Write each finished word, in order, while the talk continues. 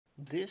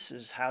This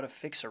is how to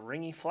fix a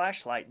Ringy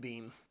flashlight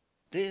beam.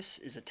 This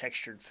is a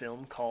textured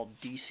film called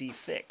DC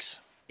Fix.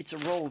 It's a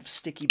roll of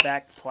sticky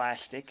back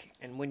plastic,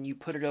 and when you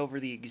put it over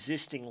the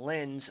existing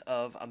lens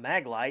of a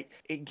Maglite,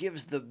 it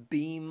gives the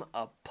beam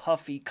a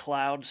puffy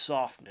cloud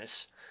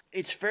softness.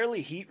 It's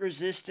fairly heat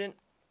resistant.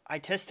 I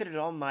tested it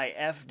on my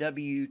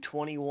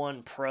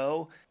FW21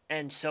 Pro,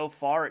 and so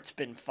far it's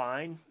been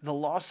fine. The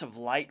loss of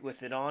light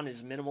with it on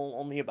is minimal,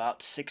 only about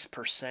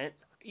 6%.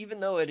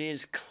 Even though it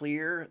is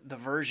clear, the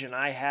version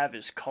I have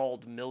is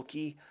called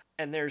Milky,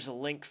 and there's a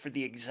link for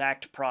the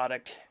exact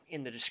product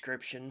in the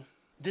description.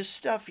 This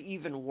stuff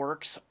even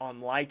works on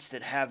lights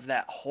that have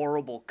that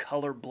horrible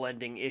color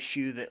blending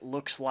issue that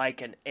looks like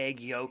an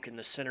egg yolk in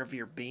the center of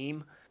your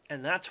beam,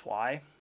 and that's why